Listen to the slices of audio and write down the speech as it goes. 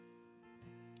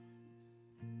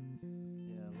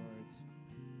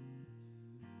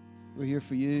We're here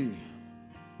for you.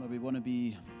 Lord, we want to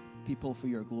be people for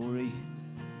your glory.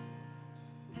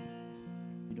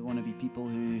 We don't want to be people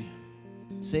who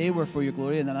say we're for your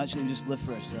glory and then actually just live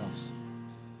for ourselves.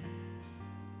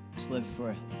 Just live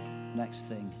for the next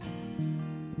thing.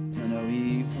 No,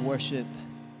 we worship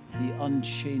the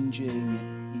unchanging,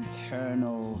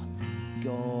 eternal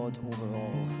God over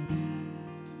all,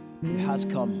 who has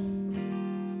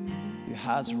come, who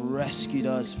has rescued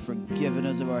us, forgiven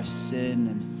us of our sin,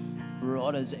 and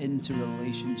brought us into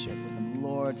relationship with him.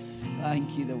 Lord,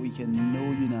 thank you that we can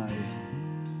know you now.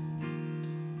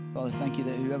 Father, thank you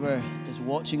that whoever is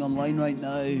watching online right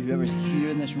now, whoever's here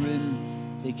in this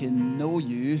room, they can know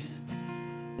you,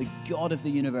 the God of the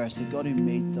universe, the God who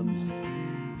made them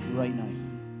right now.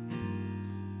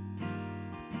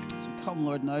 So come,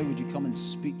 Lord, now. Would you come and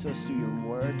speak to us through your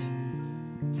word?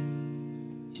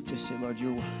 Just say, Lord,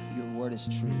 your word is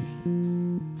true.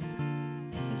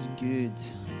 It's good.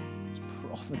 It's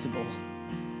profitable.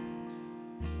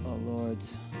 Oh, Lord,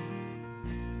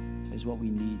 it is what we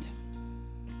need.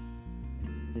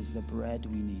 It is the bread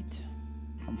we need.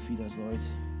 Come feed us, Lord.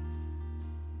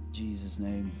 In Jesus'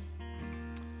 name.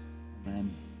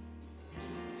 Amen.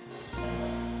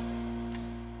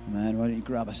 Amen. Why don't you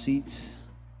grab a seat?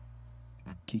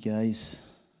 Okay, guys.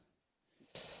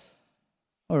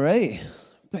 All right.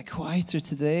 A bit quieter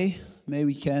today. May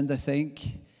weekend, I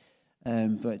think.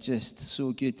 But just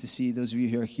so good to see those of you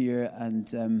who are here and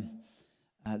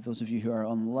those of you who are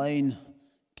online.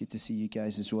 Good to see you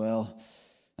guys as well.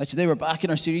 Today we're back in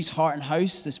our series, Heart and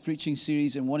House, this preaching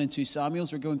series in 1 and 2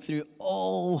 Samuels. We're going through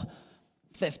all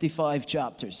 55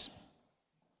 chapters.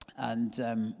 And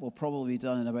we'll probably be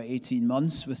done in about 18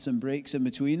 months with some breaks in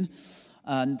between.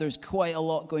 And there's quite a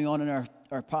lot going on in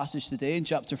our passage today in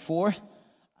chapter 4.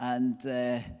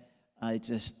 And I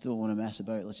just don't want to mess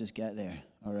about. Let's just get there.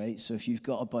 All right, so if you've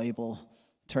got a Bible,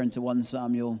 turn to 1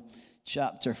 Samuel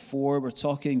chapter 4. We're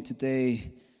talking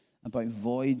today about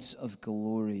voids of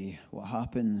glory, what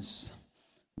happens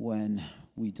when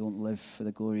we don't live for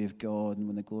the glory of God and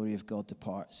when the glory of God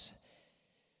departs.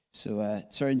 So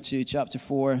turn to chapter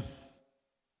 4,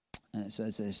 and it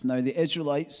says this. Now the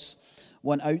Israelites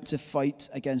went out to fight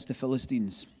against the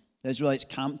Philistines. The Israelites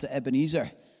camped at Ebenezer,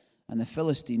 and the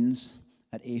Philistines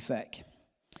at Aphek.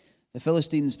 The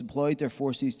Philistines deployed their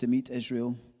forces to meet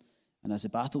Israel, and as the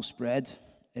battle spread,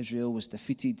 Israel was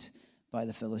defeated by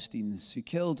the Philistines, who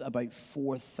killed about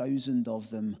 4,000 of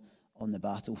them on the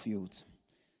battlefield.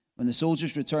 When the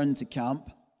soldiers returned to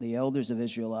camp, the elders of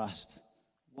Israel asked,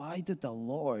 "Why did the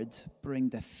Lord bring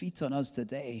defeat on us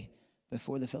today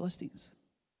before the Philistines?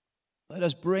 Let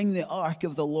us bring the ark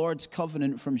of the Lord's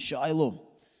covenant from Shiloh,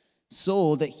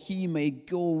 so that he may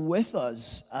go with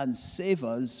us and save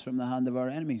us from the hand of our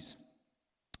enemies."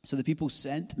 So the people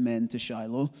sent men to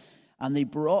Shiloh, and they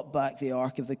brought back the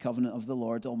ark of the covenant of the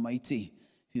Lord Almighty,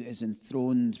 who is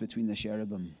enthroned between the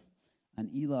cherubim.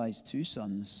 And Eli's 2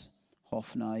 sons,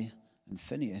 Hophni and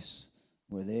Phinehas,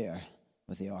 were there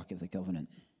with the ark of the covenant.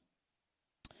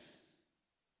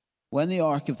 When the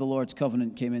ark of the Lord's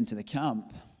covenant came into the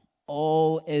camp,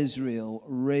 all Israel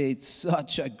raised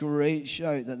such a great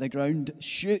shout that the ground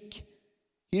shook.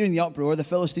 Hearing the uproar, the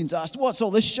Philistines asked, "What's all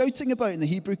this shouting about in the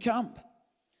Hebrew camp?"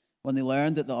 When they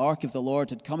learned that the ark of the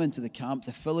Lord had come into the camp,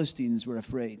 the Philistines were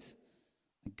afraid.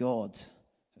 "God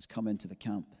has come into the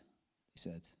camp," he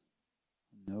said.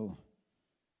 "No,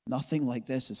 nothing like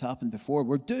this has happened before.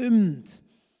 We're doomed.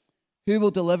 Who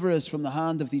will deliver us from the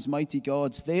hand of these mighty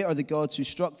gods? They are the gods who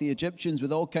struck the Egyptians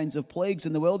with all kinds of plagues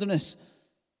in the wilderness.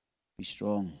 Be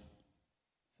strong,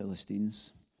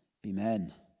 Philistines. Be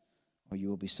men, or you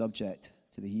will be subject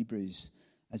to the Hebrews,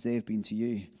 as they have been to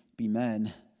you. Be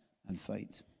men and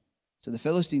fight." So the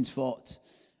Philistines fought,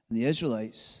 and the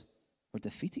Israelites were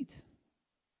defeated,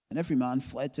 and every man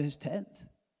fled to his tent.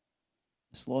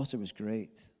 The slaughter was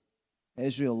great.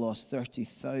 Israel lost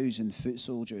 30,000 foot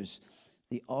soldiers.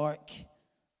 The ark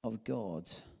of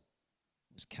God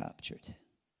was captured.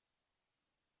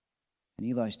 And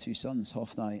Eli's 2 sons,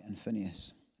 Hophni and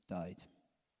Phinehas, died.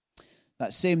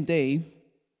 That same day,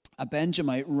 a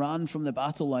Benjamite ran from the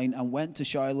battle line and went to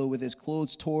Shiloh with his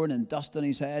clothes torn and dust on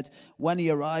his head. When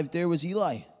he arrived, there was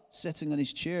Eli, sitting on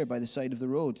his chair by the side of the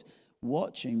road,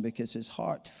 watching because his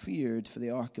heart feared for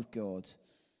the ark of God.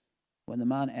 When the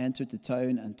man entered the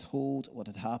town and told what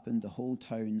had happened, the whole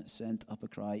town sent up a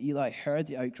cry. Eli heard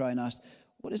the outcry and asked,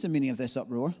 "What is the meaning of this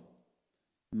uproar?"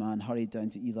 The man hurried down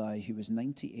to Eli, who was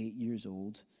 98 years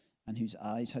old and whose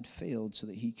eyes had failed so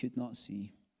that he could not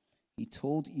see. He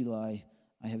told Eli,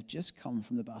 "I have just come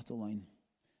from the battle line.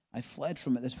 I fled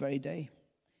from it this very day."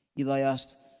 Eli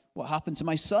asked, "What happened to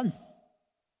my son?"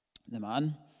 The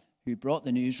man who brought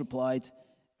the news, replied,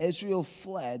 Israel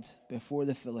fled before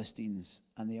the Philistines,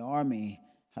 and the army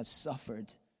has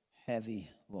suffered heavy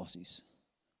losses.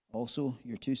 Also,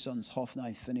 your two sons, Hophni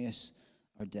and Phinehas,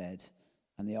 are dead,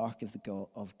 and the ark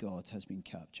of God has been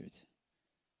captured.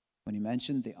 When he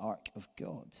mentioned the ark of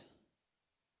God,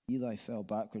 Eli fell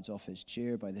backwards off his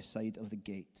chair by the side of the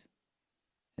gate.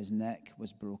 His neck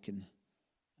was broken,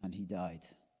 and he died.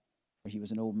 For he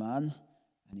was an old man,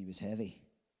 and he was heavy.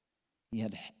 He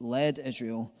had led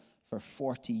Israel for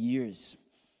 40 years.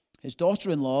 His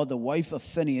daughter-in-law, the wife of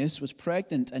Phinehas, was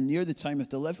pregnant and near the time of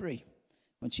delivery.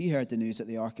 When she heard the news that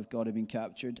the ark of God had been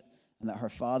captured and that her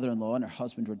father-in-law and her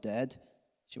husband were dead,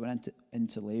 she went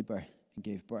into labor and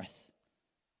gave birth,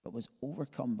 but was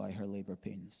overcome by her labor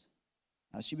pains.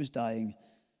 As she was dying,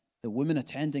 the women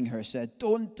attending her said,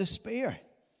 Don't despair.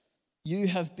 You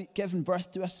have given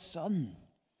birth to a son.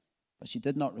 But she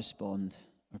did not respond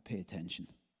or pay attention.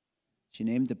 She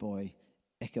named the boy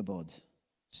Ichabod,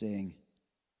 saying,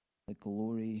 The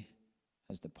glory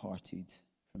has departed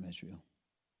from Israel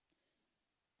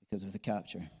because of the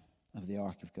capture of the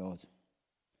ark of God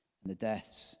and the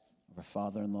deaths of her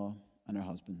father-in-law and her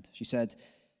husband. She said,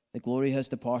 The glory has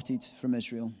departed from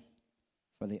Israel,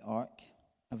 for the ark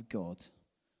of God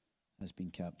has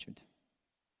been captured.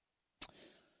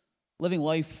 Living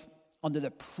life under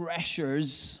the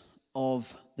pressures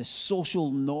of the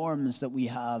social norms that we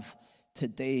have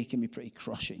today can be pretty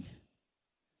crushing.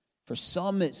 For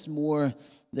some, it's more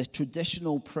the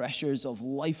traditional pressures of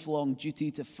lifelong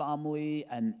duty to family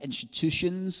and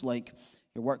institutions like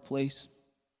your workplace,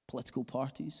 political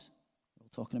parties. We're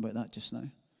talking about that just now.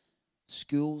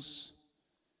 Schools,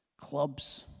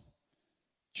 clubs,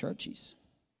 churches.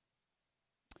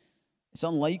 It's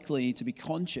unlikely to be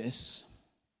conscious,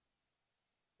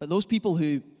 but those people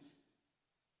who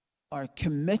are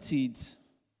committed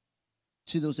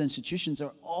to those institutions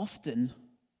are often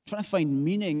trying to find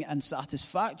meaning and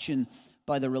satisfaction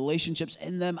by the relationships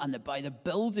in them and by the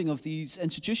building of these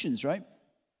institutions, right?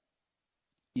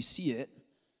 You see it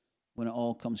when it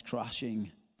all comes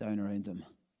crashing down around them.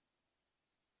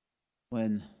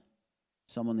 When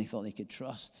someone they thought they could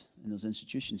trust in those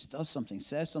institutions does something,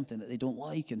 says something that they don't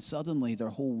like, and suddenly their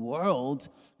whole world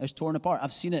is torn apart.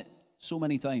 I've seen it so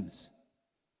many times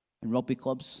in rugby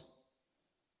clubs,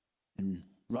 in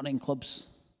running clubs,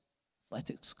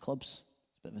 athletics clubs.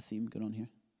 It's a bit of a theme going on here.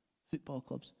 Football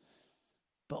clubs.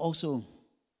 But also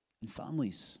in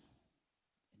families,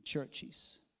 in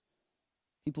churches.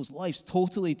 People's lives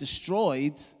totally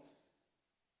destroyed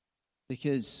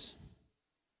because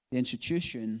the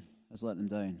institution has let them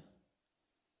down.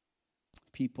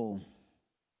 People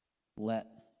let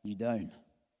you down.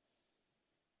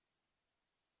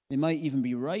 They might even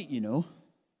be right, you know.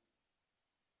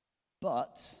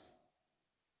 But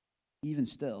even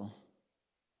still,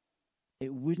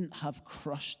 it wouldn't have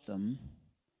crushed them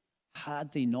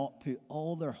had they not put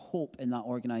all their hope in that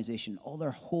organization, all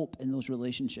their hope in those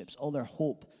relationships, all their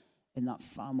hope in that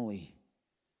family.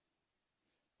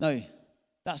 Now,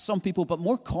 that's some people, but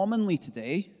more commonly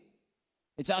today,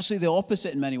 it's actually the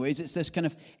opposite in many ways. It's this kind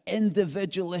of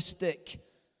individualistic,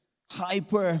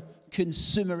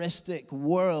 hyper-consumeristic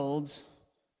world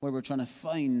where we're trying to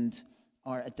find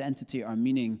our identity, our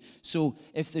meaning. So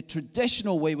if the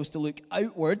traditional way was to look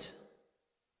outward,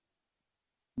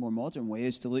 the more modern way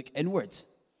is to look inward.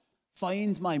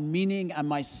 Find my meaning and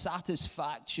my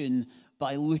satisfaction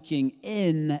by looking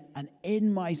in, and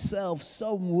in myself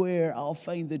somewhere I'll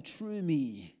find the true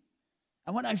me.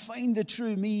 And when I find the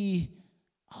true me,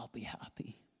 I'll be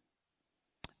happy.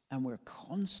 And we're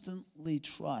constantly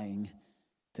trying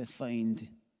to find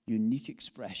unique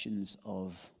expressions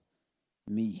of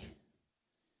me.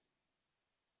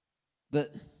 But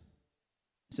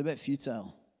it's a bit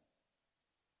futile.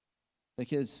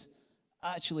 Because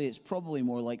actually it's probably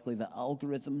more likely that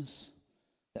algorithms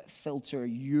that filter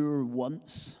your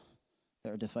wants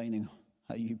that are defining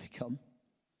how you become.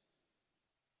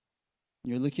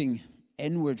 You're looking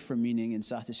inward for meaning and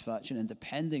satisfaction and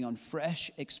depending on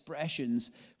fresh expressions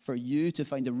for you to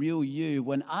find a real you,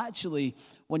 when actually,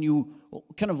 when you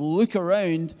kind of look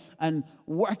around and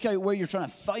work out where you're trying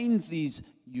to find these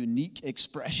unique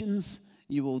expressions,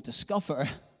 you will discover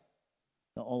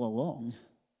that all along,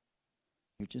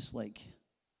 you're just like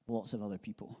lots of other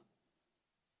people.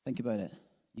 Think about it.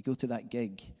 You go to that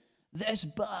gig. This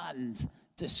band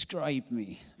describe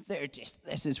me.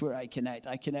 This is where I connect.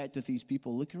 I connect with these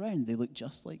people. Look around. They look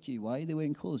just like you. Why are they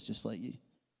wearing clothes just like you?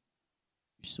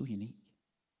 You're so unique.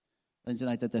 Lindsay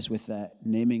and I did this with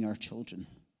naming our children.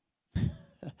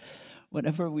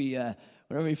 Whenever we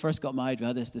first got married, we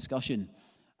had this discussion.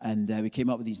 And we came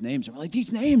up with these names. And we're like,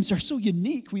 these names are so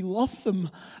unique. We love them.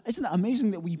 Isn't it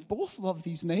amazing that we both love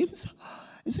these names?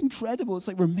 It's incredible. It's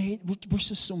like we're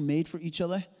just so made for each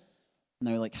other.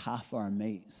 Now, like half our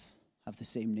mates have the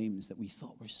same names that we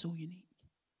thought were so unique.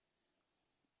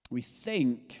 We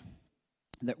think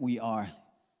that we are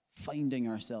finding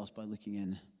ourselves by looking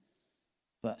in.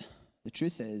 But the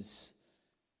truth is,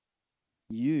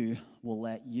 you will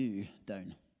let you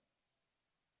down.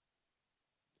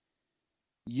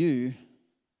 You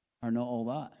are not all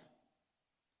that.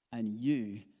 And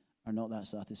you are not that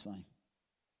satisfying.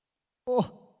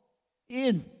 Oh,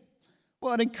 Ian,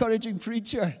 what an encouraging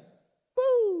preacher.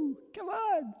 Woo, come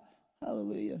on.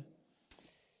 Hallelujah.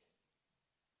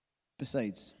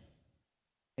 Besides,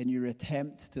 in your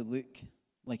attempt to look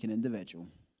like an individual,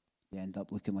 you end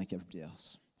up looking like everybody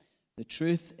else. The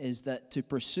truth is that to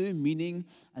pursue meaning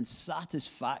and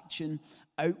satisfaction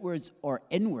outwards or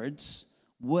inwards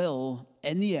will,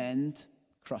 in the end,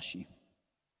 crush you.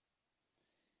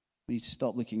 We need to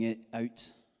stop looking at out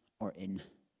or in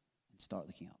and start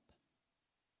looking up.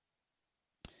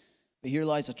 But here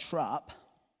lies a trap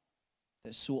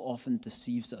that so often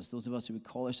deceives us. Those of us who would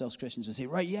call ourselves Christians would say,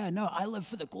 right, yeah, no, I live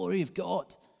for the glory of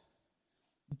God.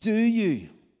 Do you?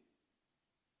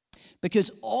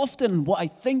 Because often what I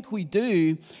think we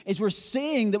do is we're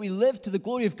saying that we live to the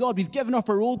glory of God. We've given up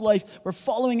our old life. We're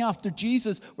following after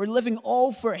Jesus. We're living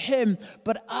all for Him.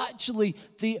 But actually,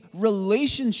 the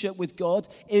relationship with God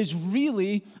is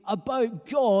really about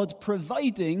God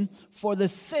providing for the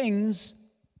things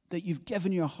that you've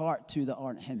given your heart to that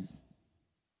aren't Him.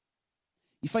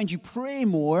 You find you pray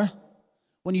more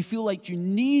when you feel like you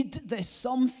need this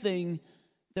something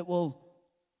that will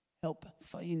help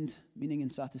find meaning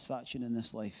and satisfaction in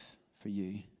this life for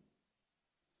you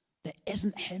that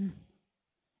isn't Him.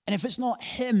 And if it's not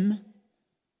Him,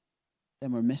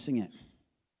 then we're missing it.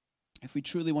 If we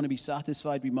truly want to be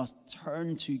satisfied, we must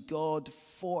turn to God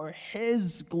for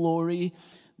His glory,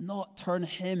 not turn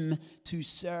Him to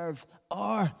serve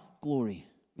our glory.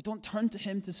 We don't turn to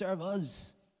Him to serve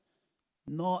us,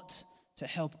 not to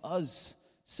help us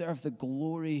serve the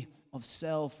glory of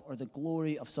self or the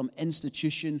glory of some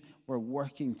institution we're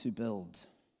working to build.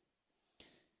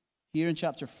 Here in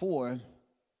chapter 4,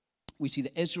 we see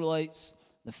the Israelites,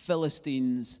 the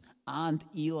Philistines, and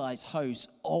Eli's house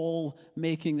all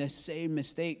making this same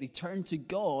mistake. They turn to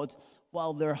God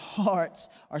while their hearts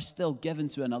are still given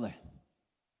to another.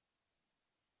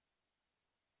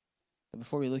 But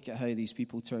before we look at how these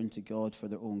people turn to God for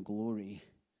their own glory,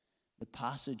 the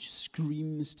passage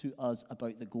screams to us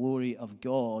about the glory of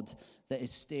God that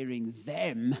is staring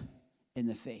them in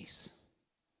the face.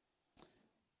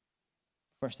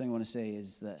 First thing I want to say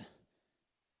is that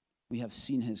we have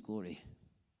seen His glory.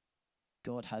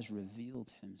 God has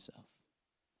revealed Himself.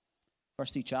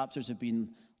 First 3 chapters have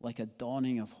been like a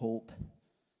dawning of hope.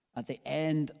 At the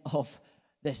end of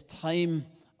this time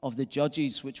of the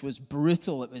judges, which was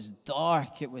brutal, it was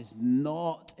dark, it was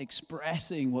not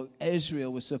expressing what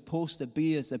Israel was supposed to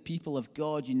be as the people of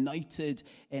God, united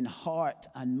in heart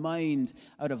and mind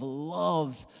out of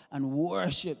love and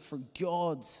worship for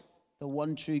God, the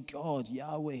one true God,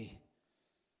 Yahweh.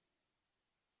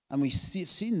 And we've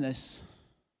seen this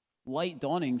light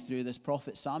dawning through this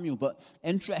prophet Samuel, but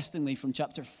interestingly, from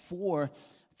chapter 4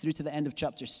 through to the end of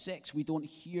chapter 6, we don't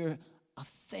hear a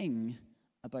thing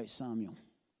about Samuel.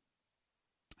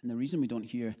 And the reason we don't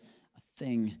hear a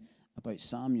thing about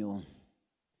Samuel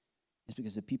is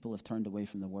because the people have turned away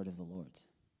from the word of the Lord.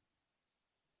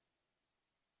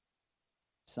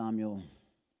 Samuel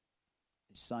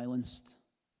is silenced.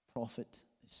 Prophet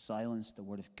is silenced. The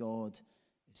word of God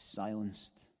is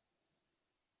silenced.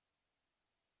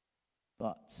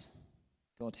 But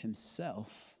God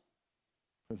Himself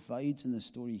provides in the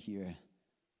story here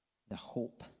the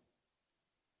hope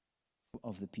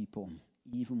of the people,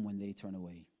 even when they turn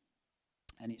away.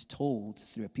 And it's told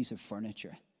through a piece of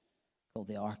furniture called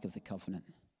the Ark of the Covenant.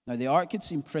 Now, the Ark could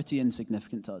seem pretty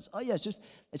insignificant to us. Oh, yeah,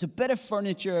 it's a bit of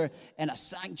furniture in a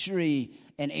sanctuary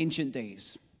in ancient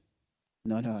days.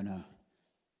 No.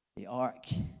 The Ark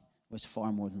was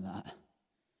far more than that.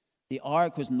 The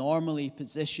Ark was normally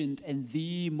positioned in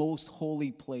the most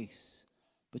holy place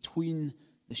between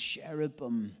the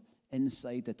cherubim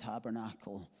inside the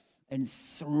tabernacle,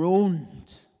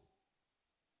 enthroned.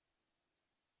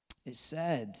 It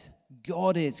said,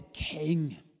 God is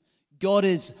king. God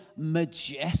is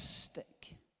majestic.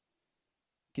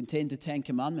 It contained the 10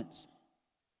 Commandments.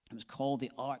 It was called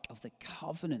the Ark of the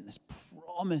Covenant, this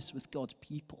promise with God's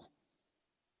people.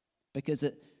 Because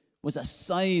it was a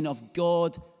sign of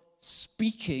God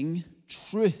speaking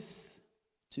truth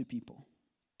to people.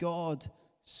 God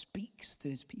speaks to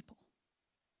His people.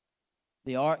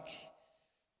 The ark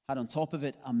had on top of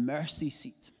it a mercy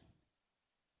seat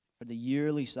for the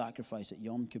yearly sacrifice at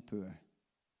Yom Kippur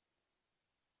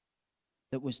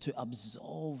that was to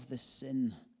absolve the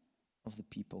sin of the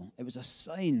people. It was a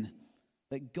sign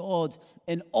that God,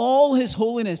 in all his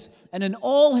holiness and in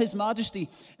all his majesty,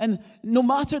 and no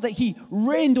matter that he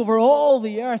reigned over all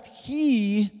the earth,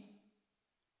 he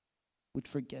would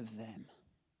forgive them.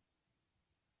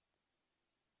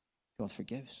 God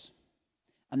forgives.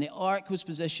 And the ark was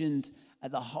positioned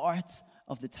at the heart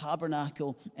of the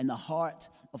tabernacle, in the heart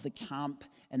of the camp,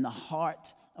 in the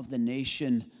heart of the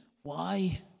nation.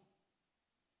 Why?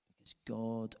 Because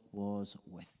God was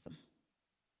with them.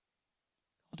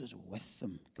 God is with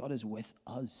them. God is with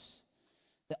us.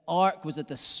 The ark was a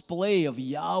display of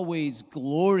Yahweh's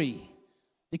glory.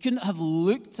 They couldn't have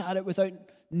looked at it without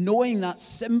knowing that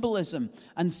symbolism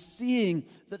and seeing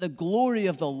that the glory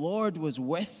of the Lord was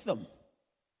with them.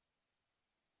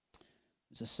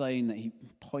 It was a sign that he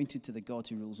pointed to the God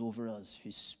who rules over us,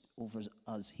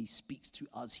 He speaks to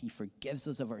us, he forgives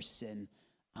us of our sin,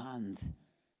 and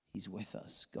he's with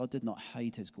us. God did not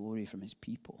hide his glory from his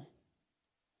people.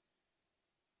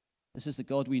 This is the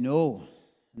God we know.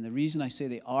 And the reason I say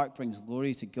the ark brings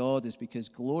glory to God is because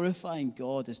glorifying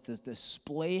God is to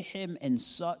display him in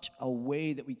such a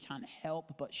way that we can't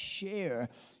help but share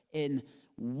in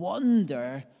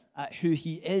wonder at who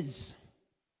he is.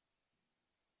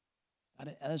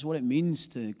 That is what it means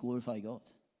to glorify God.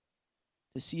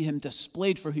 To see him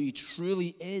displayed for who he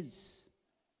truly is.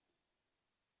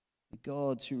 The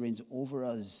God who reigns over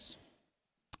us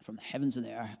from the heavens and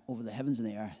the earth, over the heavens and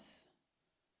the earth.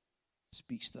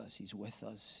 Speaks to us, he's with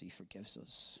us, he forgives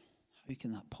us. How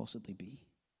can that possibly be?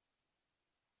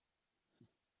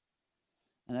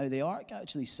 And now the ark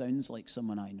actually sounds like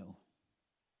someone I know.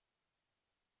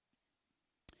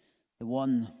 The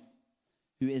one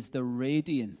who is the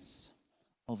radiance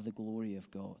of the glory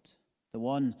of God. The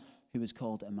one who is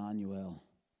called Emmanuel,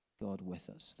 God with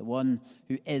us. The one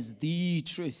who is the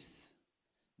truth,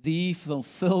 the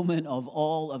fulfillment of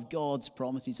all of God's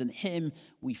promises. In him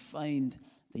we find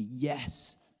the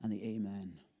yes and the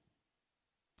amen.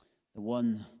 The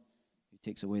one who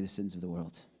takes away the sins of the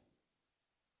world.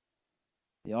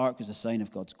 The ark was a sign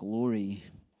of God's glory,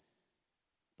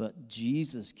 but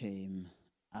Jesus came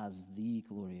as the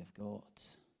glory of God.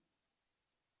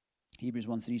 Hebrews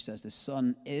 1:3 says, the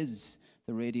Son is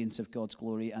the radiance of God's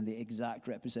glory and the exact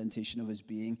representation of his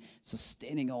being,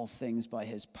 sustaining all things by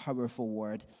his powerful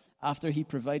word. After he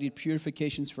provided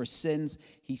purifications for sins,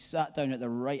 he sat down at the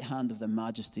right hand of the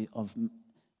majesty of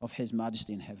his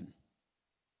majesty in heaven.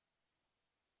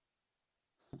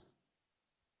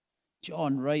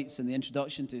 John writes in the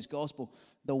introduction to his gospel,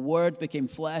 the word became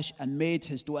flesh and made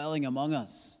his dwelling among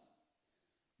us.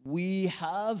 We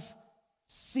have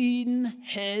seen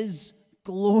his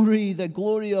glory, the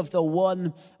glory of the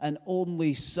one and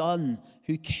only Son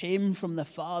who came from the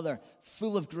Father,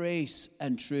 full of grace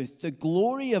and truth. The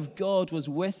glory of God was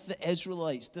with the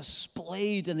Israelites,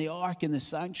 displayed in the ark in the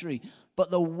sanctuary.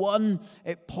 But the one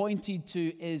it pointed to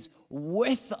is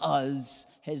with us.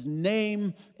 His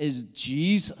name is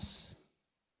Jesus.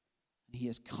 And he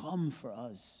has come for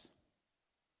us.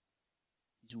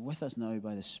 He's with us now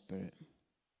by the Spirit.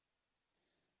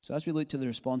 So as we look to the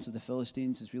response of the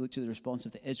Philistines, as we look to the response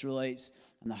of the Israelites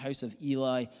and the house of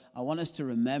Eli, I want us to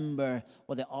remember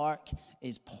what the ark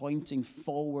is pointing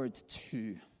forward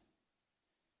to.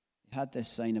 They had this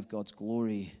sign of God's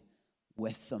glory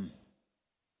with them.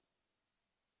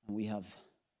 And we have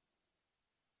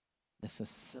the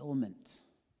fulfillment,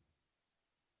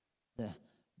 the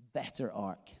better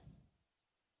ark,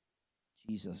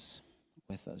 Jesus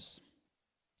with us.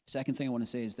 Second thing I want to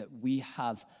say is that we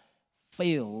have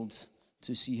failed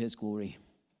to see his glory.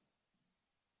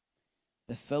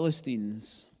 The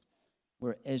Philistines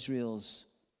were Israel's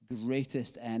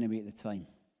greatest enemy at the time.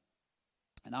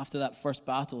 And after that first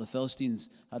battle, the Philistines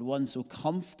had won so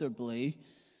comfortably,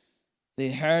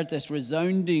 they heard this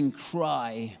resounding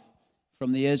cry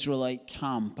from the Israelite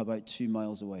camp about 2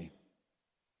 miles away.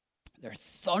 Their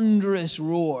thunderous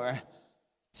roar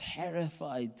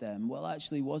terrified them. Well,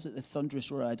 actually, was it the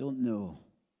thunderous roar? I don't know.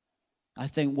 I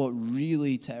think what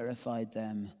really terrified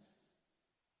them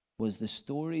was the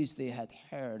stories they had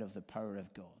heard of the power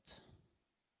of God.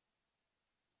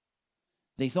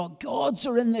 They thought, gods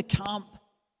are in the camp.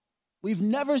 We've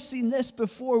never seen this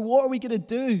before. What are we going to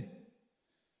do?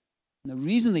 And the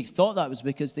reason they thought that was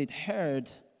because they'd heard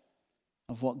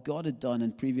of what God had done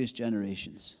in previous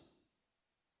generations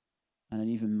and an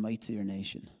even mightier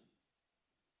nation,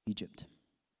 Egypt.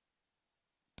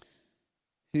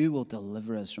 Who will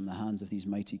deliver us from the hands of these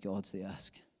mighty gods, they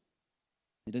ask.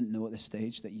 They didn't know at this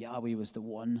stage that Yahweh was the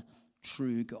one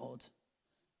true God.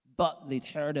 But they'd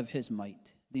heard of his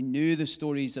might. They knew the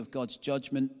stories of God's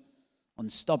judgment on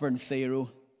stubborn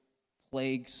Pharaoh,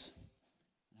 plagues,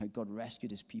 and how God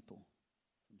rescued his people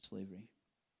from slavery.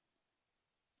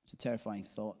 It's a terrifying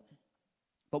thought.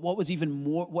 But what is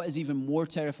even more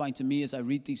terrifying to me as I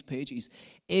read these pages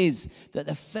is that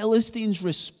the Philistines'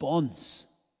 response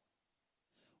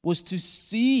was to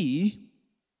see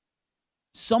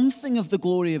something of the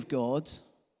glory of God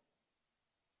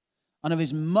and of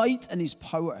his might and his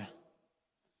power,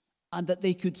 and that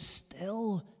they could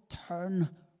still turn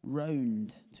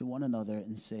round to one another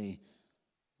and say,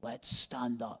 let's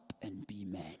stand up and be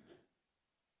men.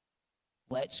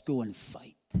 Let's go and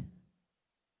fight.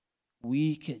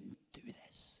 We can do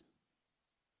this.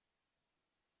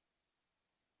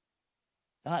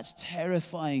 That's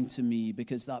terrifying to me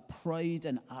because that pride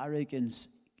and arrogance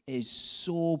is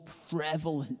so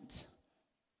prevalent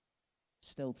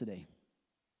still today.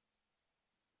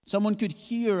 Someone could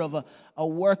hear of a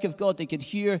work of God. They could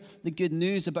hear the good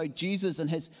news about Jesus and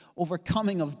his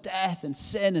overcoming of death and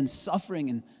sin and suffering,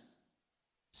 and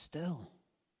still,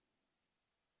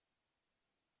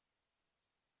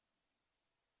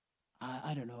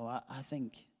 I don't know. I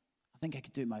think I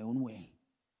could do it my own way.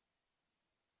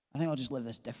 I think I'll just live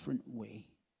this different way.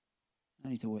 I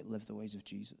need to live the ways of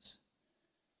Jesus.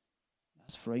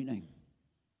 That's frightening.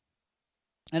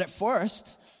 And at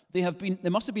first, they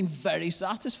must have been very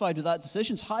satisfied with that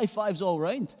decision. High fives all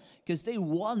round, because they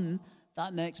won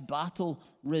that next battle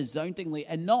resoundingly.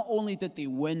 And not only did they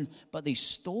win, but they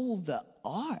stole the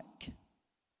ark.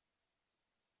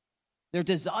 Their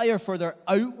desire for their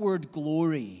outward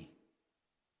glory,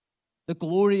 the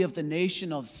glory of the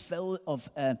nation of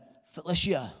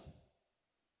Philistia,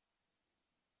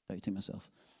 doubting myself,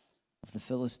 of the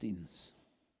Philistines.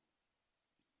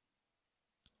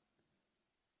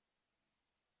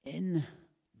 In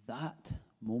that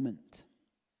moment,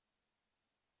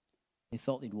 they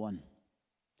thought they'd won.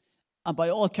 And by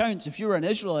all accounts, if you were an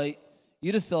Israelite,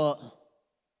 you'd have thought,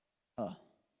 oh,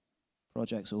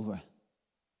 project's over.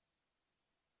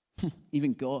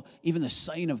 Even the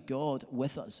sign of God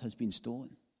with us has been stolen.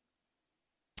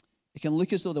 It can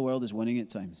look as though the world is winning at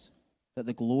times, that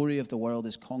the glory of the world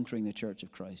is conquering the church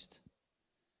of Christ.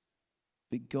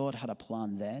 But God had a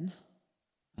plan then,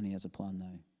 and he has a plan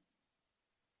now.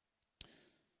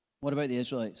 What about the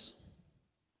Israelites?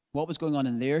 What was going on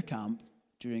in their camp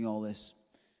during all this?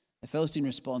 The Philistine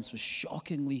response was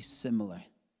shockingly similar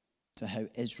to how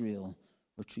Israel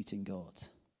were treating God.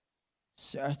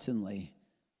 Certainly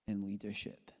in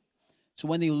leadership. So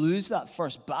when they lose that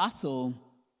first battle,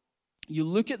 you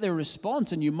look at their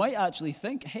response and you might actually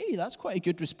think, hey, that's quite a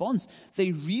good response.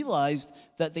 They realized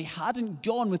that they hadn't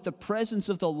gone with the presence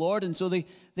of the Lord, and so they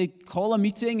call a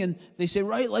meeting and they say,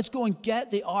 right, let's go and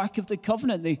get the Ark of the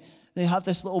Covenant. They have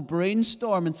this little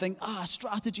brainstorm and think,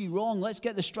 strategy wrong. Let's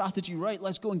get the strategy right.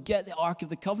 Let's go and get the Ark of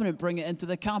the Covenant, bring it into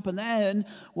the camp, and then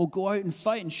we'll go out and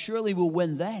fight, and surely we'll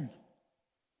win then.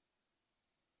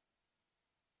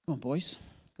 Come on, boys,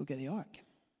 go get the Ark.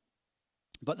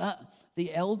 But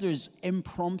the elders'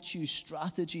 impromptu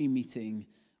strategy meeting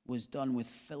was done with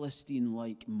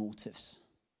Philistine-like motives.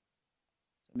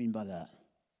 What do I mean by that?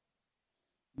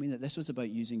 I mean that this was about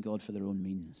using God for their own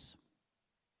means,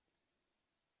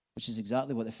 which is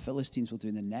exactly what the Philistines will do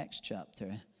in the next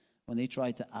chapter when they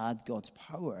try to add God's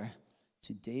power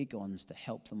to Dagon's to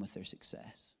help them with their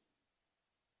success.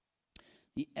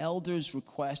 The elders'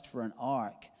 request for an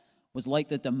ark was like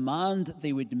the demand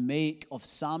they would make of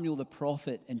Samuel the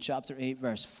prophet in chapter 8,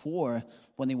 verse 4,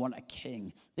 when they want a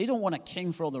king. They don't want a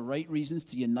king for all the right reasons,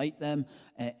 to unite them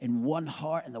in one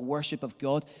heart in the worship of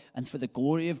God and for the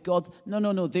glory of God.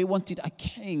 No. They wanted a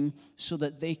king so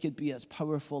that they could be as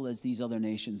powerful as these other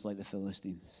nations like the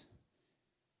Philistines.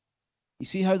 You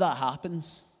see how that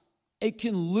happens? It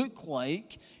can look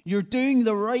like you're doing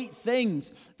the right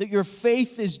things, that your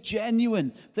faith is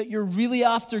genuine, that you're really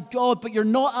after God, but you're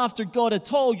not after God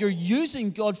at all. You're using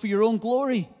God for your own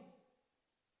glory.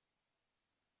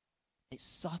 It's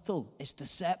subtle. It's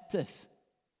deceptive.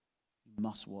 You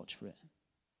must watch for it.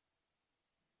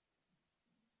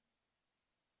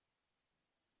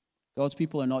 God's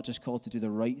people are not just called to do the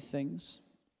right things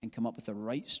and come up with the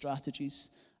right strategies.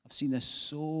 I've seen this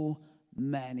so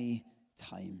many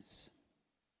times.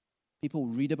 People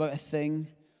read about a thing,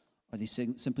 or they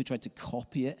simply try to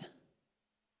copy it.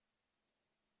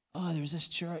 Oh, there was this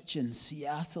church in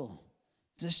Seattle.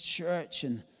 There's this church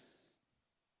in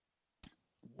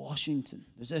Washington.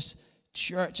 There's this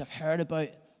church I've heard about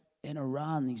in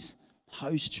Iran, these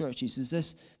house churches. There's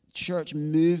this church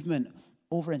movement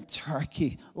over in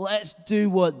Turkey. Let's do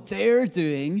what they're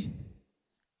doing,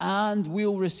 and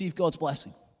we'll receive God's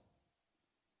blessing.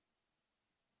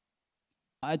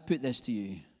 I'd put this to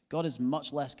you. God is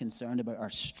much less concerned about our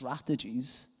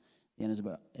strategies than is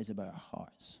about our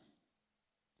hearts.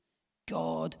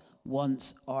 God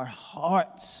wants our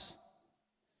hearts.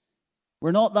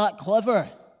 We're not that clever.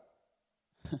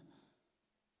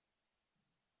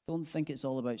 Don't think it's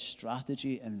all about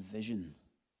strategy and vision.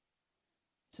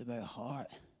 It's about heart.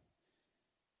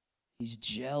 He's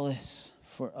jealous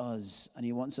for us, and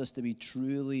he wants us to be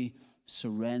truly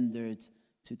surrendered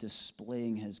to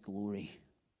displaying his glory.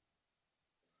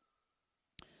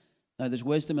 Now, there's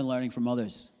wisdom in learning from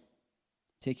others,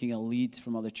 taking a lead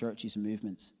from other churches and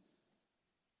movements.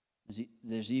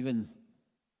 There's even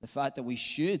the fact that we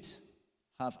should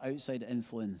have outside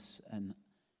influence and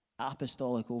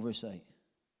apostolic oversight,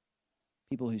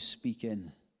 people who speak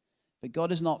in. But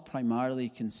God is not primarily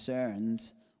concerned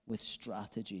with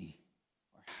strategy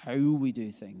or how we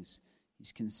do things.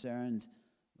 He's concerned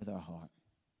with our heart.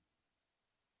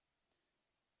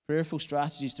 Prayerful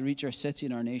strategies to reach our city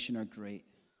and our nation are great.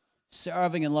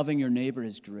 Serving and loving your neighbor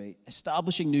is great.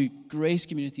 Establishing new grace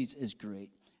communities is great.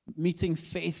 Meeting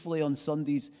faithfully on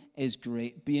Sundays is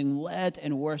great. Being led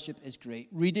in worship is great.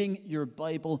 Reading your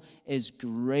Bible is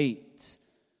great.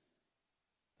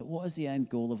 But what is the end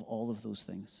goal of all of those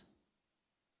things?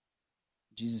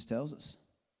 Jesus tells us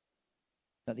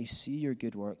that they see your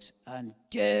good works and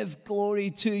give glory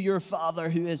to your Father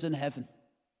who is in heaven.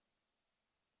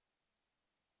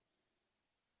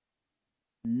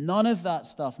 None of that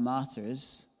stuff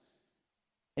matters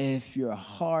if your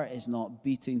heart is not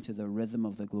beating to the rhythm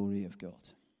of the glory of God.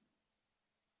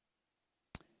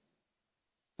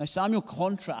 Now, Samuel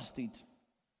contrasted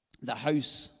the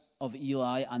house of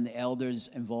Eli and the elders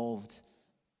involved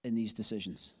in these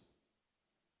decisions.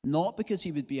 Not because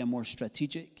he would be a more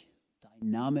strategic,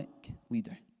 dynamic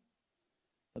leader,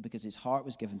 but because his heart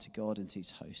was given to God and to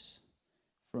his house.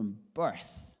 From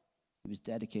birth, he was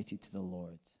dedicated to the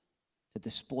Lord, to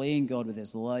displaying God with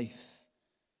his life,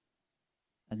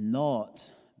 and not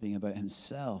being about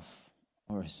himself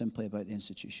or simply about the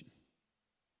institution.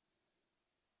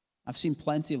 I've seen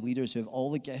plenty of leaders who have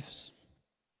all the gifts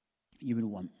you would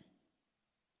want.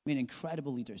 I mean,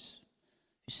 incredible leaders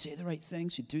who say the right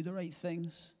things, who do the right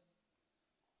things.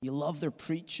 You love their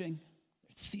preaching.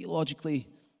 They're theologically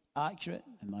accurate,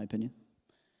 in my opinion.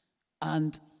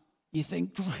 And you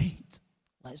think, great,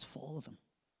 let's follow them.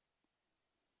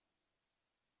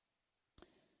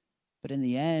 But in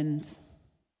the end,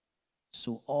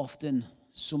 so often,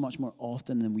 so much more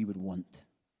often than we would want,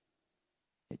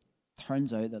 it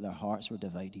turns out that their hearts were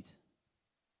divided.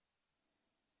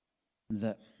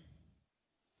 That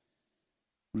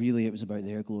really it was about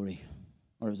their glory,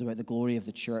 or it was about the glory of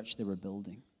the church they were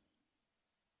building,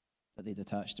 that they'd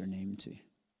attached their name to.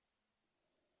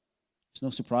 It's no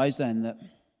surprise then that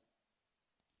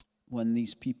when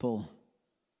these people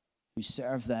who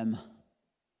serve them,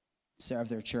 serve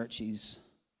their churches,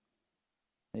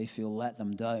 they feel let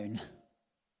them down,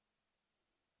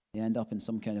 they end up in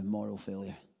some kind of moral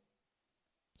failure.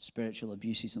 Spiritual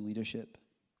abuses in leadership,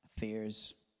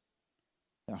 affairs.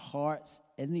 Their hearts,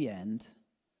 in the end,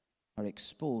 are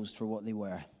exposed for what they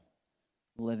were,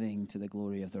 living to the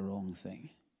glory of the wrong thing.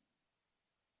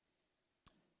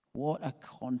 What a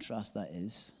contrast that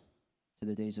is to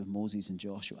the days of Moses and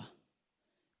Joshua.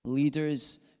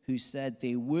 Leaders who said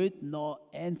they would not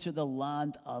enter the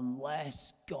land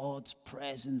unless God's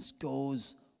presence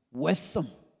goes with them.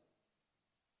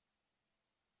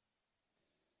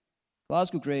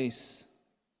 Glasgow Grace,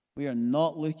 we are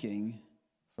not looking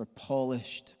for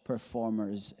polished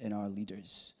performers in our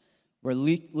leaders. We're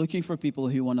looking for people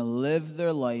who want to live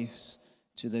their lives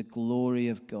to the glory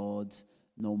of God,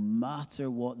 no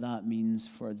matter what that means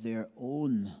for their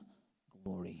own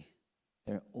glory,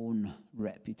 their own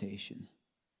reputation.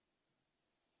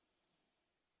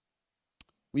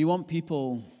 We want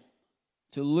people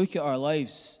to look at our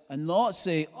lives and not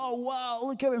say, oh, wow,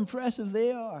 look how impressive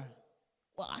they are.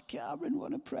 Wow, Cameron, what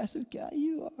an impressive guy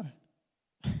you are.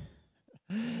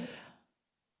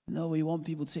 No, we want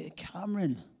people to say,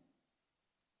 Cameron,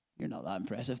 you're not that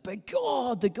impressive. But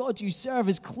God, the God you serve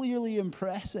is clearly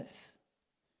impressive.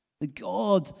 The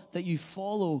God that you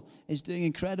follow is doing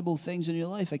incredible things in your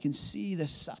life. I can see the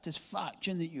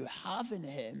satisfaction that you have in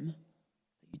him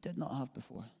that you did not have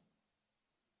before.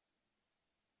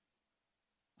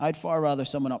 I'd far rather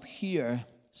someone up here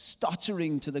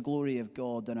stuttering to the glory of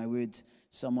God than I would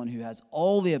someone who has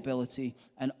all the ability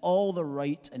and all the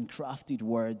right and crafted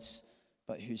words,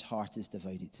 but whose heart is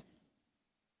divided.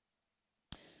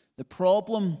 The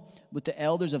problem with the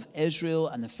elders of Israel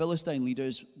and the Philistine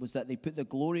leaders was that they put the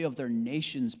glory of their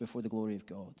nations before the glory of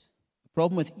God. The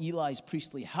problem with Eli's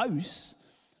priestly house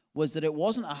was that it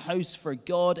wasn't a house for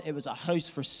God, it was a house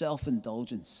for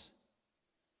self-indulgence.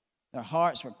 Their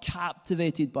hearts were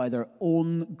captivated by their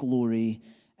own glory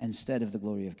instead of the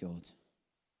glory of God.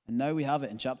 And now we have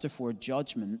it in chapter 4,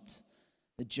 judgment,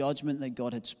 the judgment that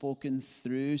God had spoken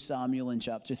through Samuel in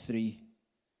chapter 3,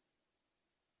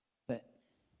 that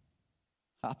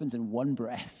happens in one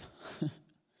breath.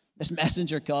 This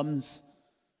messenger comes,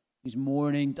 he's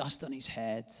mourning, dust on his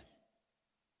head.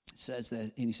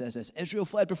 He says this, Israel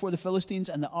fled before the Philistines,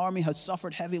 and the army has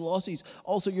suffered heavy losses.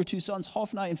 Also, your two sons,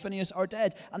 Hophni and Phinehas, are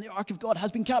dead, and the ark of God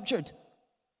has been captured.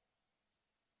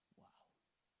 Wow.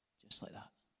 Just like that.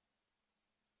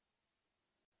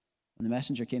 When the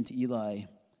messenger came to Eli,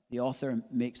 the author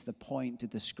makes the point to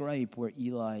describe where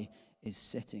Eli is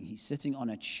sitting. He's sitting on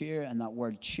a chair, and that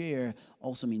word chair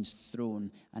also means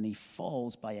throne, and he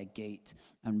falls by a gate.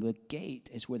 And the gate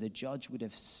is where the judge would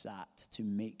have sat to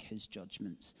make his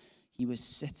judgments. He was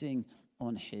sitting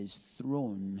on his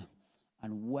throne,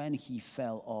 and when he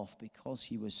fell off, because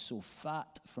he was so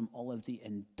fat from all of the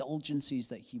indulgences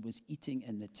that he was eating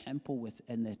in the temple,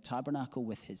 in the tabernacle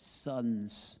with his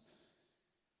sons,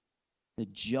 the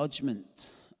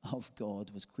judgment of God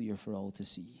was clear for all to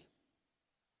see.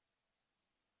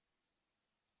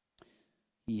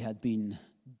 He had been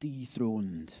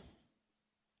dethroned.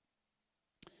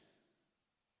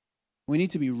 We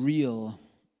need to be real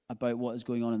about what is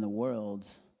going on in the world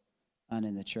and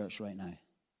in the church right now.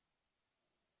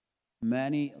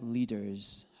 Many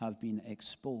leaders have been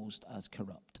exposed as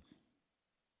corrupt.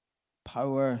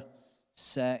 Power,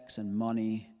 sex, and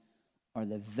money are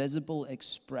the visible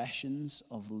expressions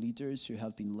of leaders who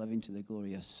have been living to the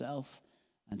glory of self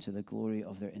and to the glory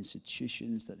of their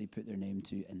institutions that they put their name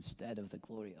to instead of the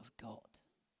glory of God.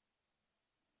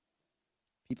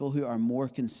 People who are more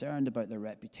concerned about their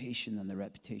reputation than the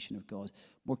reputation of God,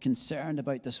 more concerned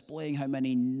about displaying how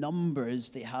many numbers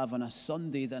they have on a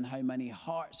Sunday than how many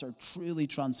hearts are truly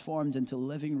transformed into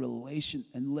living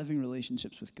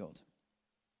relationships with God.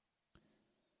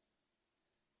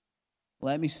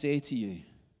 Let me say to you,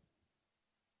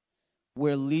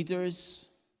 where leaders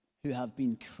who have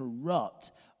been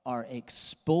corrupt are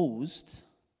exposed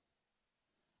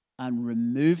and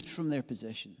removed from their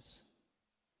positions,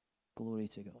 glory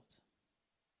to God.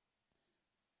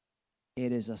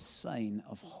 It is a sign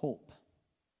of hope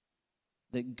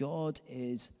that God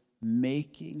is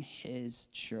making his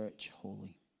church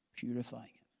holy, purifying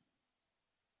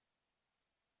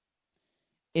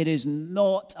it. It is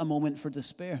not a moment for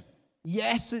despair.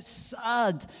 Yes, it's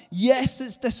sad. Yes,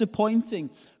 it's disappointing.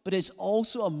 But it's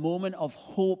also a moment of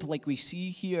hope like we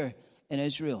see here in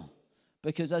Israel.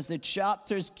 Because as the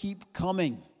chapters keep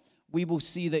coming, we will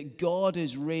see that God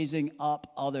is raising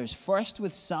up others. First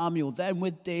with Samuel, then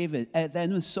with David,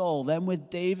 then with Saul, then with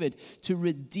David to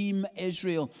redeem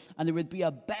Israel. And there would be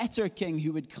a better king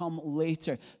who would come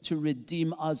later to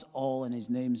redeem us all. And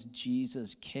his name's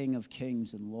Jesus, King of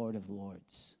Kings and Lord of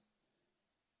Lords.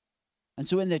 And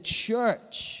so in the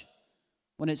church,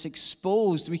 when it's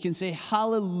exposed, we can say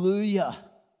hallelujah.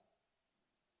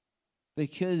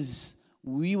 Because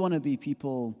we want to be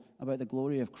people about the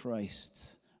glory of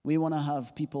Christ. We want to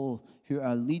have people who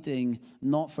are leading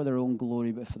not for their own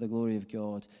glory, but for the glory of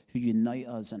God, who unite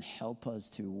us and help us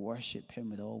to worship him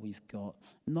with all we've got.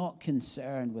 Not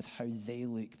concerned with how they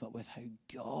look, but with how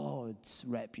God's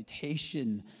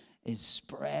reputation is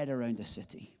spread around a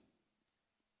city.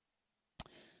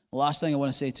 The last thing I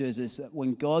want to say to us is that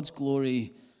when God's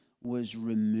glory was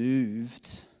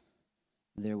removed,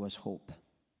 there was hope.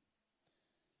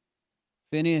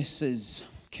 Phinehas is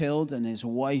killed and his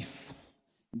wife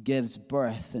gives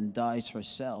birth and dies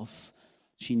herself.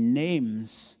 She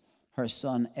names her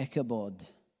son Ichabod,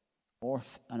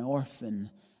 an orphan,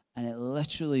 and it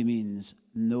literally means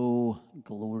no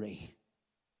glory.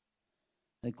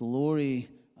 The glory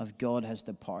of God has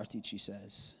departed, she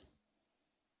says.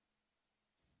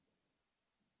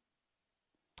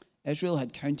 Israel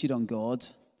had counted on God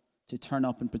to turn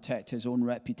up and protect his own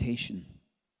reputation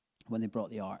when they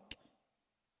brought the ark.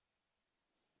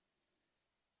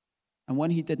 And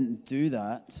when he didn't do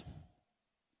that,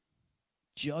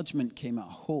 judgment came at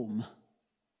home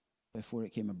before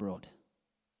it came abroad.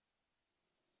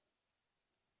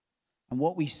 And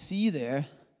what we see there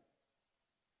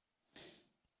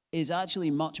is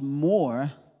actually much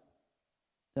more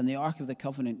than the Ark of the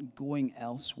Covenant going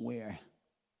elsewhere,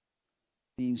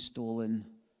 being stolen,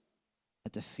 a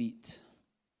defeat.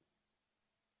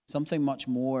 Something much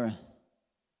more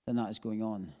than that is going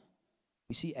on.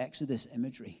 We see Exodus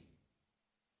imagery.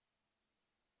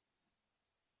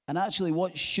 And actually,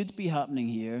 what should be happening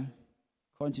here,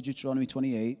 according to Deuteronomy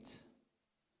 28,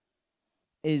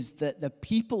 is that the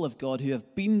people of God who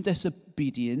have been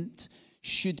disobedient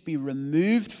should be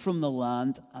removed from the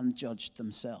land and judged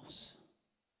themselves.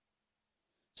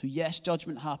 So yes,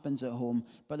 judgment happens at home,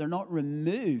 but they're not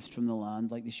removed from the land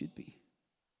like they should be.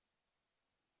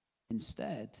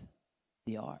 Instead,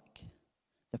 the ark,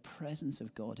 the presence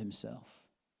of God himself,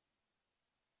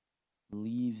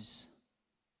 leaves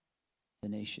the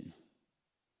nation,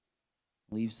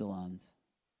 leaves the land,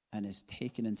 and is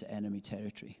taken into enemy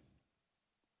territory.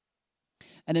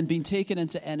 And in being taken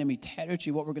into enemy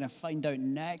territory, what we're going to find out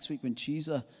next week when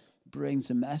Jesus brings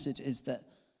the message is that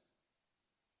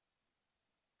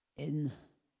in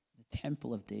the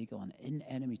temple of Dagon, in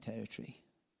enemy territory,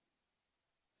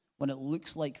 when it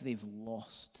looks like they've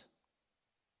lost,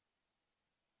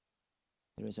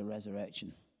 there is a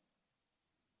resurrection.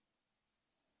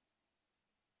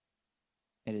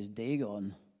 It is Dagon,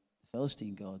 the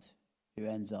Philistine god, who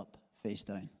ends up face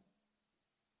down.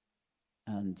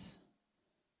 And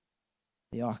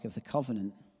the Ark of the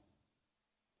Covenant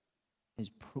is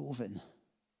proven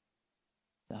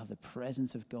to have the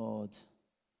presence of God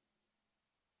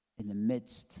in the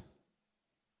midst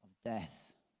of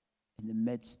death, in the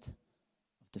midst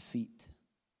of defeat.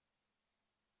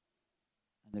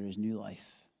 And there is new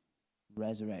life,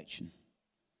 resurrection,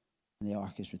 and the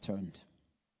Ark is returned.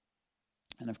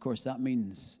 And of course, that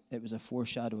means it was a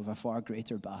foreshadow of a far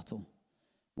greater battle,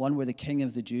 one where the King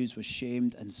of the Jews was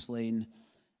shamed and slain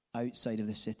outside of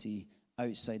the city,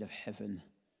 outside of heaven,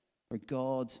 where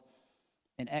God,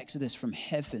 in Exodus from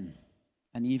heaven,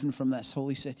 and even from this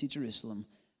holy city, Jerusalem,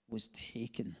 was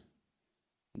taken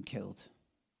and killed.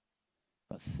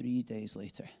 But 3 days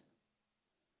later,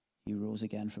 he rose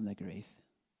again from the grave,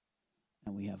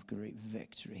 and we have great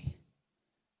victory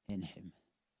in him.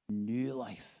 New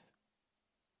life.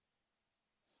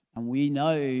 And we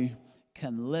now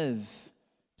can live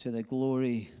to the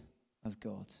glory of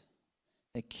God.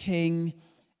 The King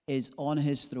is on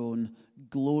his throne,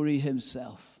 glory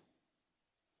himself.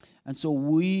 And so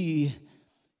we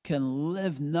can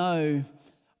live now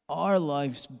our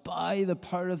lives by the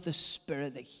power of the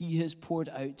Spirit that he has poured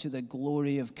out to the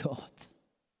glory of God.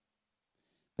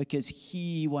 Because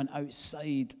he went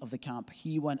outside of the camp.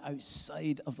 He went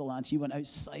outside of the land. He went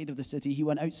outside of the city. He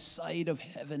went outside of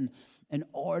heaven in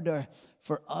order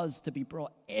for us to be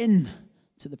brought in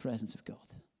to the presence of God.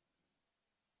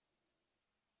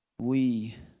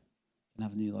 We can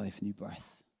have new life, new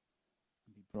birth,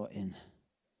 and be brought in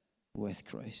with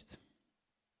Christ.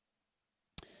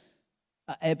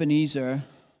 At Ebenezer,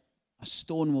 a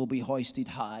stone will be hoisted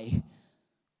high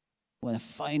when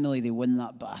finally they win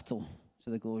that battle to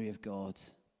the glory of God.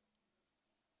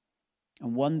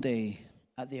 And one day,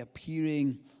 at the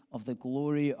appearing of the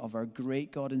glory of our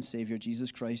great God and Savior, Jesus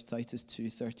Christ, Titus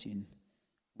 2:13,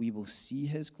 we will see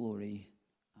his glory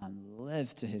and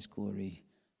live to his glory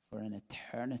for an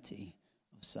eternity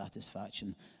of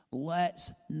satisfaction.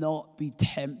 Let's not be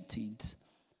tempted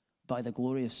by the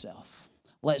glory of self.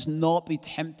 Let's not be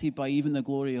tempted by even the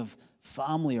glory of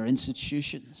family or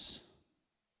institutions.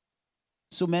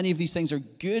 So many of these things are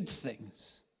good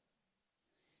things.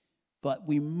 But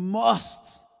we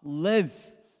must live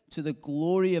to the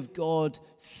glory of God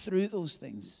through those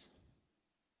things.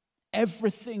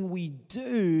 Everything we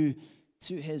do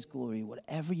to his glory,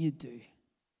 whatever you do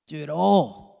it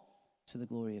all to the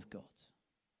glory of God.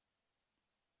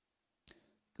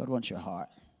 God wants your heart.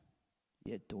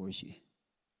 He adores you.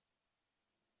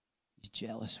 He's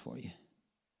jealous for you.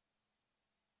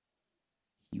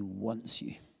 He wants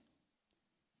you.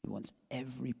 He wants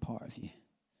every part of you.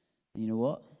 And you know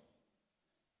what?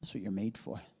 That's what you're made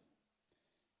for.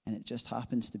 And it just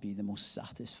happens to be the most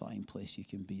satisfying place you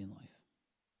can be in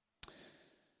life.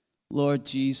 Lord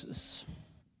Jesus,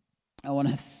 I want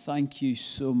to thank you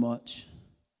so much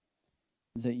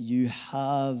that you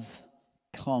have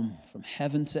come from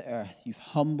heaven to earth. You've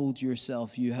humbled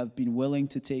yourself. You have been willing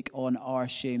to take on our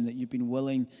shame, that you've been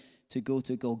willing to go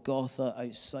to Golgotha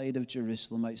outside of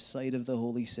Jerusalem, outside of the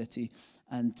holy city,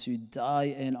 and to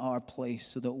die in our place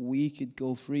so that we could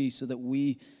go free, so that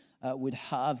we would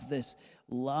have this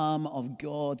Lamb of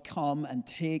God come and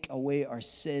take away our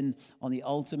sin on the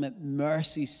ultimate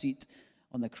mercy seat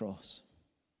on the cross.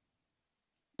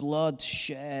 Blood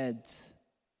shed.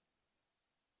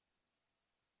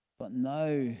 But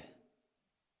now,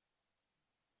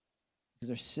 because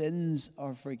our sins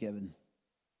are forgiven,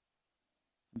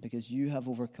 and because you have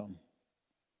overcome,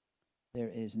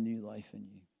 there is new life in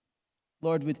you.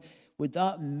 Lord, would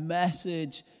that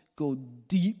message go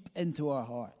deep into our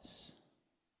hearts?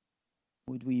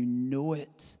 Would we know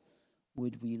it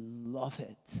Would we love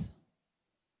it?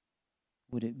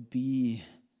 Would it be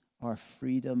our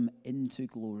freedom into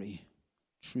glory,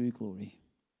 true glory,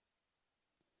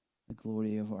 the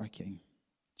glory of our King,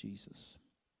 Jesus.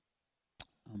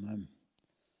 Amen.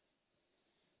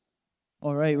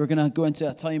 All right, we're going to go into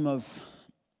a time of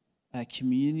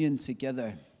communion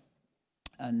together.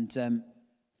 And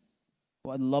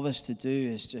what I'd love us to do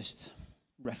is just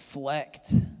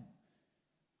reflect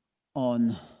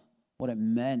on what it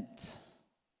meant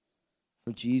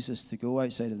for Jesus to go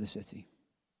outside of the city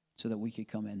so that we could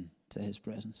come in to his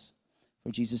presence.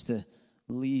 For Jesus to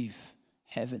leave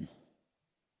heaven,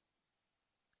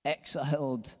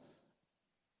 exiled,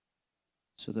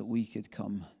 so that we could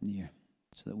come near,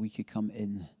 so that we could come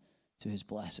in to his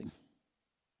blessing.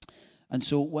 And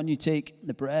so when you take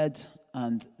the bread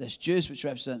and this juice, which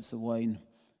represents the wine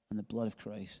and the blood of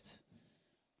Christ,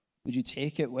 would you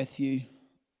take it with you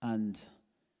and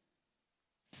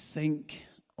think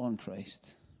on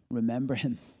Christ? Remember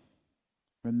him.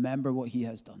 Remember what he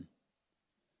has done.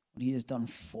 What he has done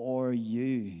for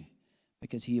you,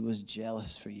 because he was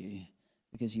jealous for you,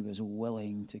 because he was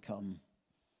willing to come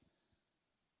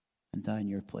and die in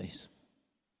your place.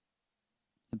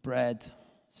 The bread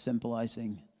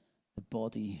symbolizing the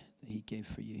body that he gave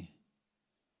for you.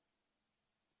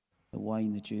 The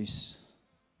wine, the juice,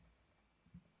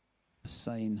 a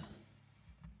sign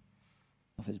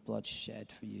of his blood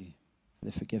shed for you, for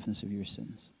the forgiveness of your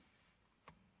sins.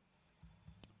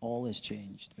 All is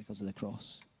changed because of the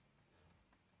cross.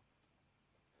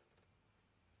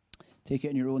 Take it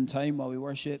in your own time while we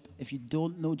worship. If you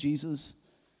don't know Jesus,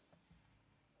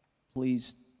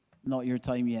 please, not your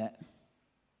time yet.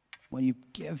 When you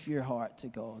give your heart to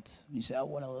God, and you say, I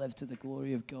want to live to the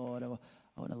glory of God, I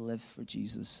want to live for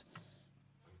Jesus,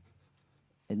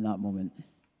 in that moment, go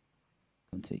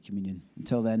and take communion.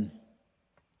 Until then,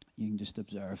 you can just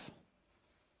observe.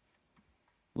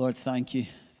 Lord, thank you.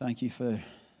 Thank you for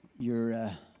your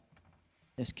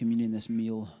this communion, this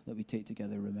meal that we take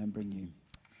together, remembering you.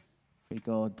 Pray,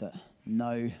 God, that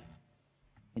now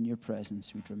in your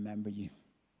presence we'd remember you,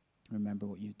 remember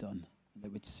what you've done, and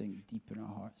that would sink deep in our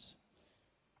hearts.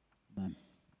 Amen.